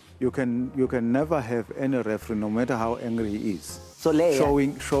 You can never have any referee, no matter how angry he is, So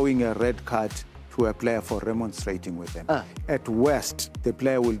showing a red card to a player for remonstrating with them. At worst, the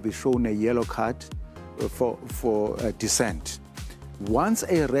player will be shown a yellow card for dissent. Once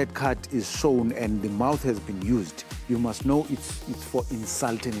a red card is shown and the mouth has been used, you must know it's for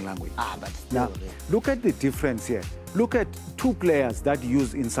insulting language. But still, Now, look at the difference here. Look at two players that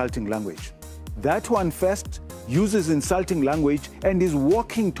use insulting language. That one first uses insulting language and is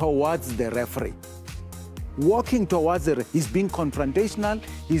walking towards the referee. He's being confrontational,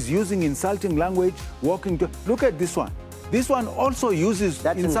 he's using insulting language, look at this one. This one also uses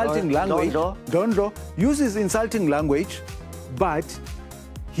insulting language. Dondro uses insulting language, but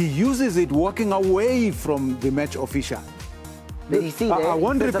he uses it walking away from the match official. Did you see I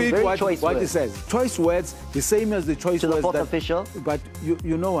won't repeat what he says. Choice words, the same as the choice words. To the fourth official? But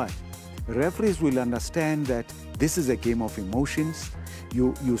you know what? Referees will understand that this is a game of emotions.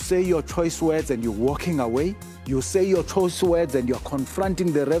 You say your choice words and you're walking away. You say your choice words and you're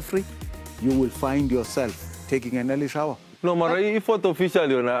confronting the referee. You will find yourself taking an early shower. No, Mara, fourth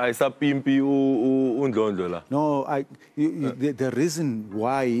official, I saw Pimpi Undondla. No, the reason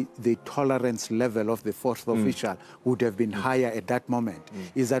why the tolerance level of the fourth official would have been higher at that moment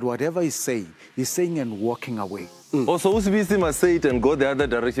is that whatever he's saying and walking away. Also, Usbisi must say it and go the other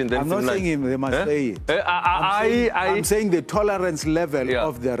direction. Then I'm not saying they must say it. I'm saying the tolerance level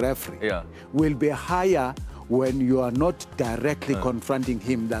of the referee will be higher when you are not directly confronting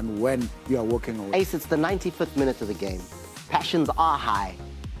him than when you are walking away. Ace, it's the 95th minute of the game. Passions are high.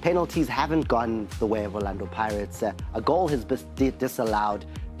 Penalties haven't gone the way of Orlando Pirates. A goal has been disallowed.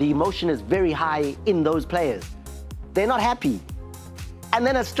 The emotion is very high in those players. They're not happy. And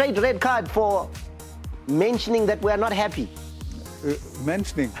then a straight red card for mentioning that we're not happy.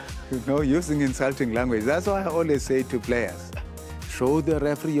 Using insulting language. That's why I always say to players, show the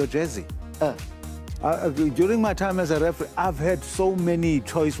referee your jersey. During my time as a referee, I've had so many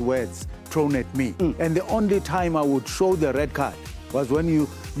choice words thrown at me. And the only time I would show the red card was when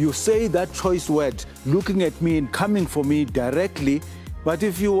you say that choice word, looking at me and coming for me directly. But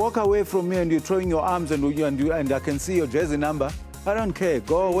if you walk away from me and you're throwing your arms and I can see your jersey number, I don't care.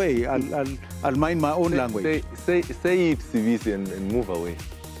 Go away. I'll mind my own language. Say it, Sibisi, and move away.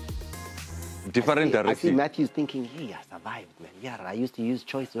 Different direction. I see Matthew's thinking, hey, I survived, man. Yeah, I used to use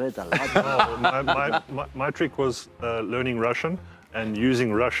choice words a lot. My trick was learning Russian and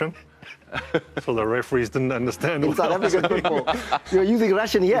using Russian. So the referees didn't understand. In South African football, you're using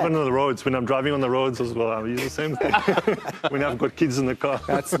Russian here. Even on the roads, when I'm driving on the roads as well, I use the same thing. When I've got kids in the car.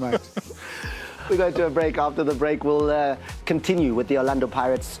 That's smart. We're going to a break. After the break, we'll continue with the Orlando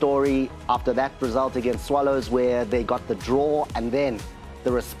Pirates story. After that result against Swallows, where they got the draw, and then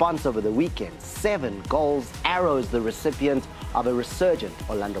the response over the weekend. 7 goals. Arrows, the recipient of a resurgent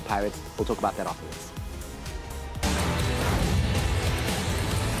Orlando Pirates. We'll talk about that afterwards.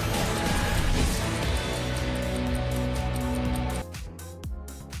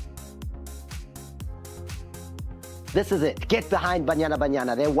 This is it. Get behind Banyana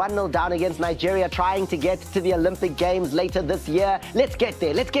Banyana. They're 1-0 down against Nigeria, trying to get to the Olympic Games later this year. Let's get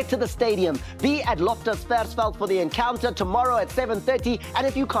there. Let's get to the stadium. Be at Loftus Versfeld for the encounter tomorrow at 7:30. And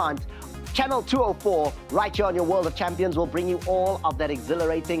if you can't, Channel 204, right here on your World of Champions, will bring you all of that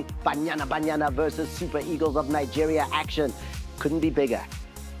exhilarating Banyana versus Super Eagles of Nigeria action. Couldn't be bigger.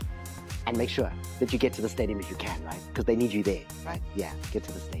 And make sure that you get to the stadium if you can, right? Because they need you there, right? Yeah, get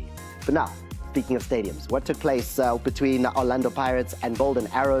to the stadium. But now, speaking of stadiums, what took place between Orlando Pirates and Golden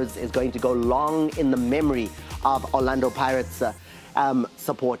Arrows is going to go long in the memory of Orlando Pirates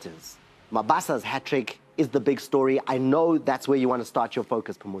supporters. Mabasa's hat-trick is the big story. I know that's where you want to start your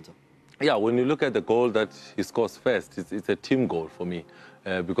focus, Pamuzo. Yeah, when you look at the goal that he scores first, it's a team goal for me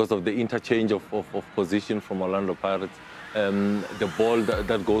because of the interchange of position from Orlando Pirates. The ball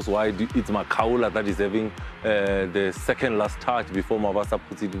that goes wide, it's Makaula that is having the second last touch before Mabasa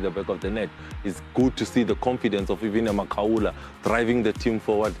puts it in the back of the net. It's good to see the confidence of even a Makaula driving the team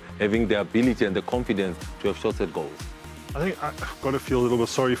forward, having the ability and the confidence to have shots at goals. I think I've got to feel a little bit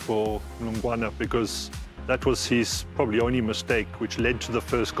sorry for Mlungwana because that was his probably only mistake, which led to the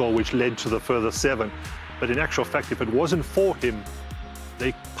first goal, which led to the further 7. But in actual fact, if it wasn't for him,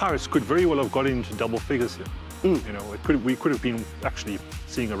 the Pirates could very well have got into double figures here. You know, we could have been actually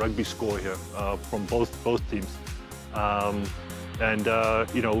seeing a rugby score here from both teams.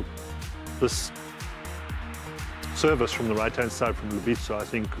 You know, this service from the right-hand side from Lubitso, I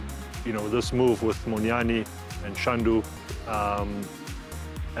think, you know, this move with Monyani and Shandu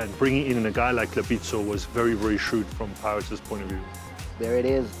and bringing in a guy like Lubitso was very, very shrewd from Pirates' point of view. There it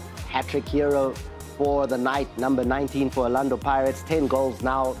is, hat-trick hero for the night, number 19 for Orlando Pirates, 10 goals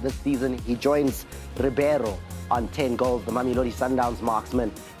now this season. He joins Ribeiro on 10 goals, the Mamelodi Sundowns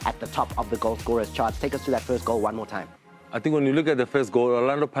marksman at the top of the goal scorers charts. Take us to that first goal one more time. I think when you look at the first goal,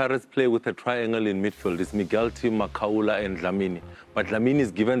 Orlando Pirates play with a triangle in midfield. It's Miguel Tim, Makaula, and Dlamini. But Dlamini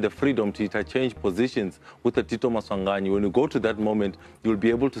is given the freedom to interchange positions with the Tito Maswanganyi. When you go to that moment, you'll be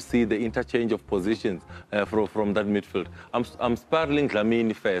able to see the interchange of positions from that midfield. I'm spiraling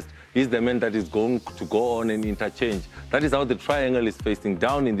Dlamini first. He's the man that is going to go on and interchange. That is how the triangle is facing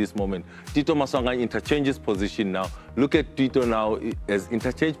down in this moment. Tito Maswanganyi interchanges position now. Look at Tito now as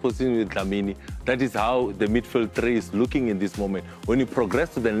interchange position with Dlamini. That is how the midfield three is looking in this moment. When you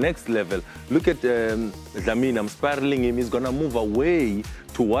progress to the next level, look at Dlamini. I'm spiraling him. He's going to move away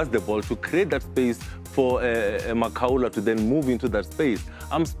towards the ball to create that space for Makaula to then move into that space.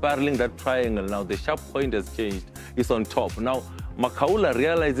 I'm spiraling that triangle now. The sharp point has changed. It's on top. Now, Makaula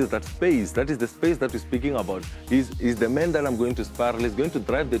realizes that space, that is the space that we're speaking about. He's the man that I'm going to spiral. He's going to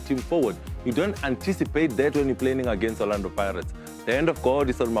drive the team forward. You don't anticipate that when you're playing against Orlando Pirates. The end of God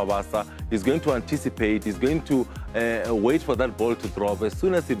is on Mabasa. He's going to anticipate. He's going to wait for that ball to drop. As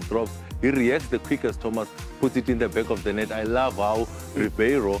soon as it drops, he reacts the quickest. Thomas puts it in the back of the net. I love how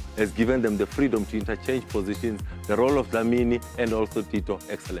Ribeiro has given them the freedom to interchange positions. The role of Dlamini and also Tito,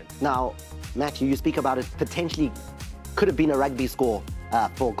 excellent. Now, Matthew, you speak about it potentially could have been a rugby score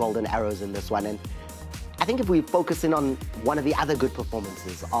for Golden Arrows in this one. And I think if we focus in on one of the other good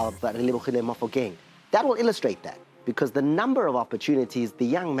performances of Relebohile Mofokeng, that will illustrate that. Because the number of opportunities the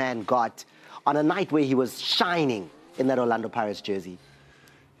young man got on a night where he was shining in that Orlando Pirates jersey.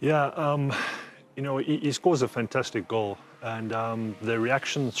 Yeah, you know, he scores a fantastic goal. And the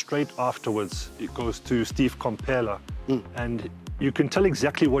reaction straight afterwards, it goes to Steve Compella. And you can tell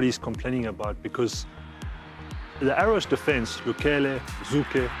exactly what he's complaining about because the Arrows defense, Lukele,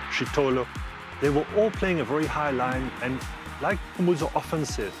 Zuke, Shitolo, they were all playing a very high line. And like Pamuzo often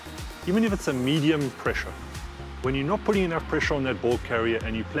says, even if it's a medium pressure, when you're not putting enough pressure on that ball carrier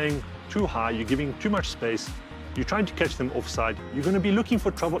and you're playing too high, you're giving too much space, you're trying to catch them offside, you're going to be looking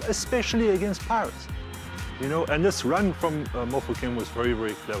for trouble, especially against Pirates. You know, and this run from Mofokeng was very,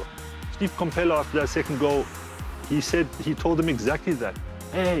 very clever. Steve Compella, after that second goal, he told them exactly that.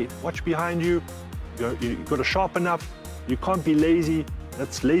 Hey, watch behind you. You've got to sharpen up. You can't be lazy.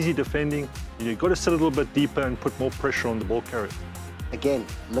 That's lazy defending. You've got to sit a little bit deeper and put more pressure on the ball carrier. Again,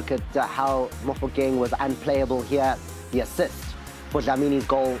 look at how Mofokeng was unplayable here. The assist for Dlamini's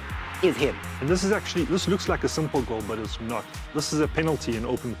goal is him. And this looks like a simple goal, but it's not. This is a penalty in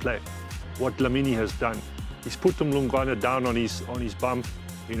open play. What Dlamini has done, he's put Mlungwana down on his bum.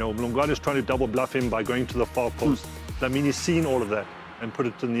 You know, Mlungwana's trying to double bluff him by going to the far post. Dlamini's seen all of that and put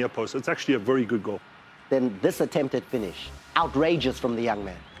it to the near post. It's actually a very good goal. Then this attempted finish, outrageous from the young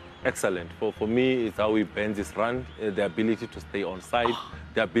man. Excellent. For me, it's how he bends his run, the ability to stay on side,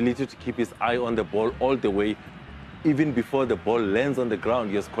 the ability to keep his eye on the ball all the way. Even before the ball lands on the ground,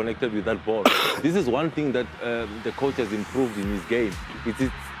 he has connected with that ball. This is one thing that the coach has improved in his game.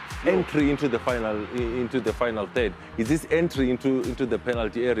 It's entry into the final third. It's his entry into the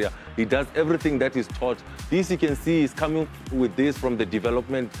penalty area. He does everything that is taught. This you can see is coming with this from the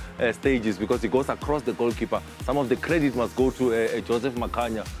development stages, because he goes across the goalkeeper. Some of the credit must go to Joseph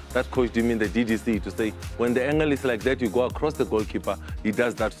Makanya, that coached him in the DDC, to say when the angle is like that, you go across the goalkeeper. He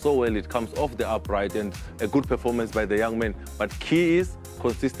does that so well. It comes off the upright, and a good performance by the young man. But key is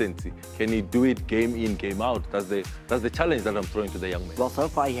consistency. Can he do it game in, game out? That's the challenge that I'm throwing to the young man. Well, so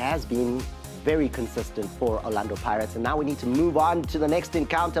far he has been very consistent for Orlando Pirates, and now we need to move on to the next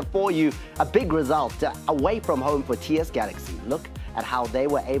encounter for you. A big result away from home for TS Galaxy. Look at how they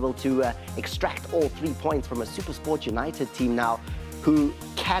were able to extract all 3 points from a SuperSport United team now who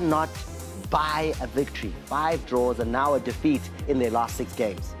cannot buy a victory. 5 draws and now a defeat in their last 6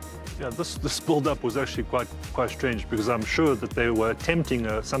 games. Yeah, this build-up was actually quite strange, because I'm sure that they were attempting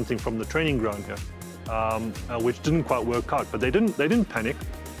something from the training ground here, which didn't quite work out. But they didn't panic.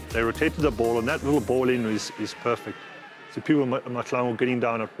 They rotated the ball, and that little ball in is perfect. So people Matlango getting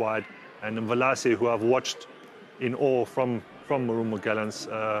down at wide, and Mvalase, who I've watched in awe from Marumo Gallants,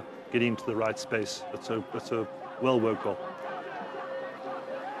 getting into the right space. That's a well-worked goal.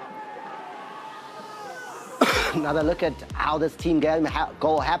 Another look at how this team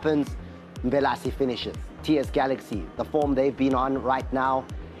goal happens. Mvelase finishes. TS Galaxy, the form they've been on right now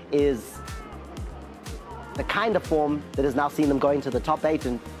is the kind of form that has now seen them go into the top 8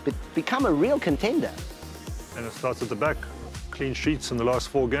 and become a real contender. And it starts at the back. Clean sheets in the last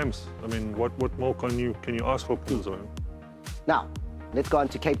 4 games. I mean, what more can you ask for, Pulzo? Now, let's go on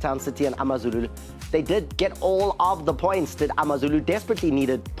to Cape Town City and AmaZulu. They did get all of the points that AmaZulu desperately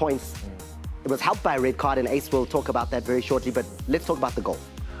needed points. It was helped by a red card, and Ace will talk about that very shortly, but let's talk about the goal.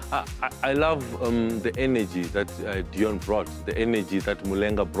 I love the energy that Dion brought, the energy that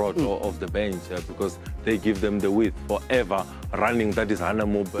Mulenga brought off the bench, because they give them the width forever running. That is Hannah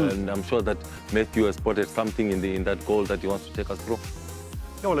move, and I'm sure that Matthew has spotted something in that goal that he wants to take us through.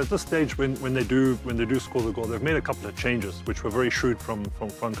 Yeah, well, at this stage, when they do score the goal, they've made a couple of changes, which were very shrewd from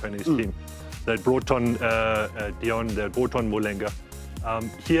Franco and his team. They brought on Dion, they brought on Mulenga.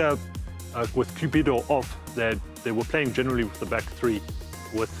 Here, with Cupido off, they were playing generally with the back 3,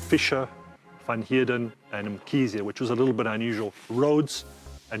 with Fisher, Van Heerden and Mkhize, which was a little bit unusual. Rhodes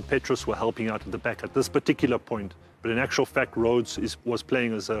and Petrus were helping out at the back at this particular point, but in actual fact, Rhodes was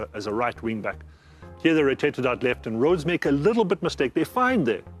playing as a right wing back. Here they rotated out left, and Rhodes make a little bit mistake. They're fine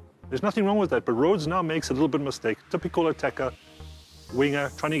there. There's nothing wrong with that, but Rhodes now makes a little bit mistake. Typical attacker,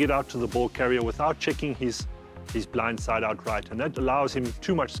 winger, trying to get out to the ball carrier without checking his blind side out right, and that allows him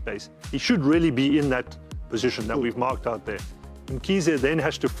too much space. He should really be in that position that we've marked out there. Mkhize then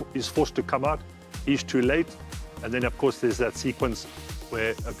is forced to come out. He's too late, and then of course there's that sequence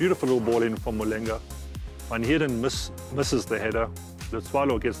where a beautiful little ball in from Mulenga. Van Heerden misses the header.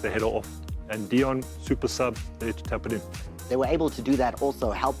 Lutswalo gets the header off, and Dion, super sub, there to tap it in. They were able to do that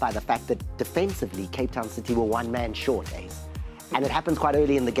also helped by the fact that defensively Cape Town City were 1 man short, Ace. And it happens quite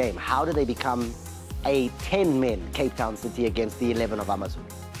early in the game. How do they become a 10-men Cape Town City against the 11 of AmaZulu?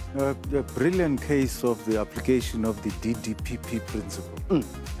 A brilliant case of the application of the DDPP principle.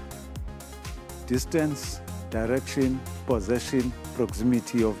 Distance, direction, possession,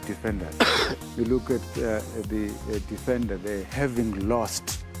 proximity of defenders. You look at the defender, they having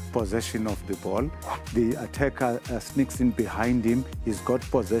lost possession of the ball. The attacker sneaks in behind him. He's got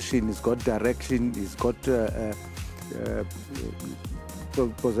possession, he's got direction, he's got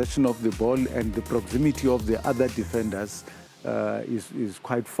possession of the ball, and the proximity of the other defenders is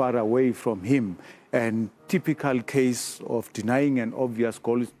quite far away from him. And typical case of denying an obvious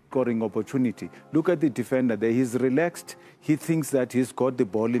goal-scoring opportunity. Look at the defender there. He's relaxed. He thinks that he's got the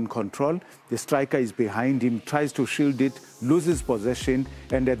ball in control. The striker is behind him, tries to shield it, loses possession.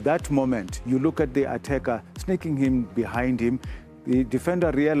 And at that moment, you look at the attacker sneaking him behind him. The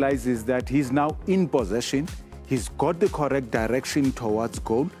defender realizes that he's now in possession. He's got the correct direction towards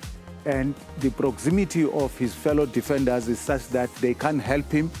goal. And the proximity of his fellow defenders is such that they can't help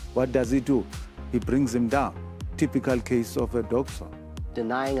him. What does he do? He brings him down. Typical case of a dogso.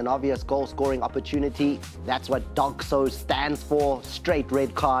 Denying an obvious goal-scoring opportunity, that's what dogso stands for. Straight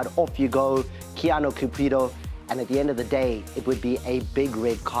red card, off you go, Keanu Cupido. And at the end of the day, it would be a big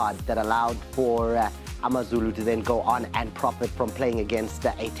red card that allowed for AmaZulu to then go on and profit from playing against a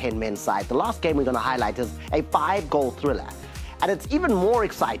 10-men side. The last game we're going to highlight is a 5-goal thriller. And it's even more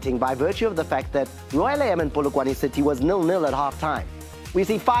exciting by virtue of the fact that Royal AM and Polokwane City was 0-0 at half-time. We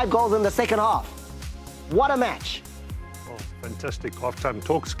see 5 goals in the second half. What a match. Oh, fantastic half-time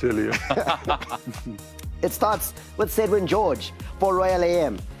talks, clearly. It starts with Sedwin George for Royal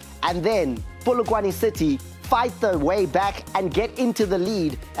AM. And then Polokwane City fight their way back and get into the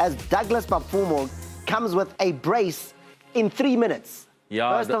lead as Douglas Mapfumo comes with a brace in 3 minutes. Yeah,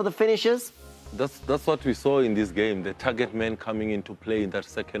 First of the finishes. That's what we saw in this game, the target man coming into play in that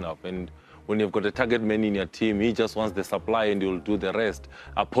second half. And when you've got a target man in your team, he just wants the supply and he'll do the rest.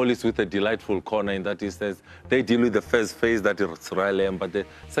 Police with a delightful corner in that he says they deal with the first phase, that is Royal, but the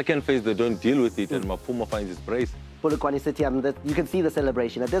second phase, they don't deal with it, and Mapfumo finds his brace. Polokwane City, you can see the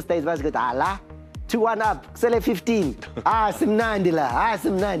celebration. At this stage, basically, 2-1 up, Sele 15. Simnandi la,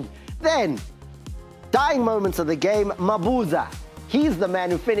 Simnandi. Then, dying moments of the game, Mabuza. He's the man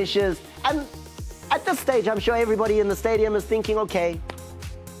who finishes. And at this stage, I'm sure everybody in the stadium is thinking, okay,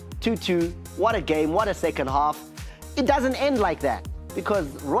 2-2, what a game, what a second half. It doesn't end like that because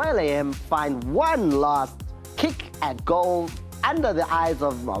Royal AM find one last kick at goal under the eyes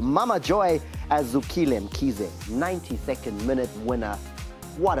of Mama Joy as Zukile Mkhize, 92nd minute winner.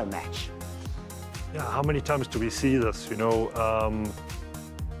 What a match. Yeah, how many times do we see this, you know?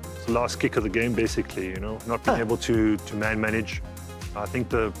 It's the last kick of the game, basically, you know, not being able to man manage. I think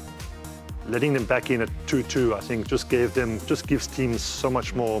letting them back in at 2-2, I think just gives teams so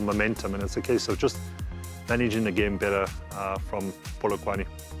much more momentum, and it's a case of just managing the game better from Polokwane.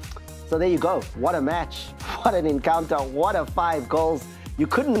 So there you go. What a match. What an encounter. What a 5 goals. You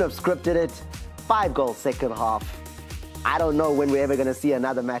couldn't have scripted it. 5 goals second half. I don't know when we're ever going to see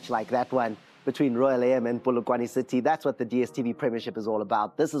another match like that one between Royal AM and Polokwane City. That's what the DStv Premiership is all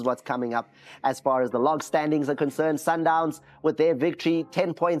about. This is what's coming up as far as the log standings are concerned. Sundowns with their victory,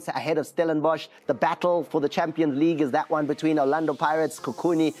 10 points ahead of Stellenbosch. The battle for the Champions League is that one between Orlando Pirates,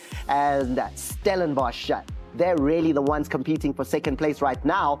 Kukuni, and Stellenbosch. They're really the ones competing for second place right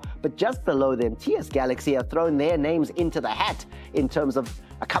now, but just below them, TS Galaxy have thrown their names into the hat in terms of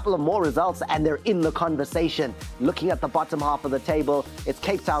a couple of more results, and they're in the conversation. Looking at the bottom half of the table, it's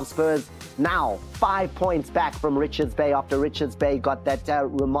Cape Town Spurs now 5 points back from Richards Bay after Richards Bay got that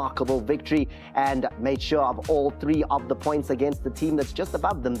remarkable victory and made sure of all 3 of the points against the team that's just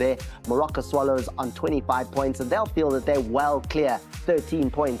above them there, Morocco Swallows, on 25 points, and they'll feel that they're well clear,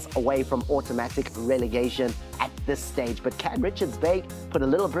 13 points away from automatic relegation at this stage. But can Richards Bay put a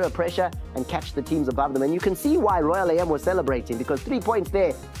little bit of pressure and catch the teams above them? And you can see why Royal AM was celebrating, because 3 points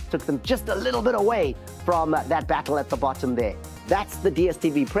there took them just a little bit away from that battle at the bottom there. That's the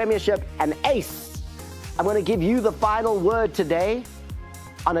DStv Premiership. And Ace, I'm going to give you the final word today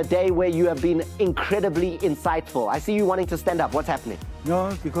on a day where you have been incredibly insightful. I see you wanting to stand up. What's happening?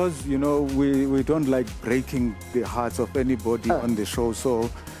 No, because, you know, we don't like breaking the hearts of anybody on the show. So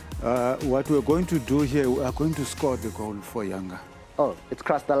what we're going to do here, we are going to score the goal for Yanga. Oh, it's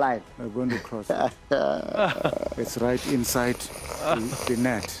crossed the line. We're going to cross it. It's right inside the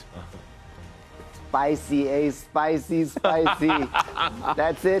net. Spicy, Ace. Spicy, spicy.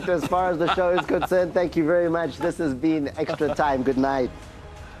 That's it as far as the show is concerned. Thank you very much. This has been Extra Time. Good night.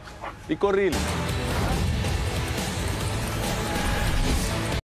 Ikoril.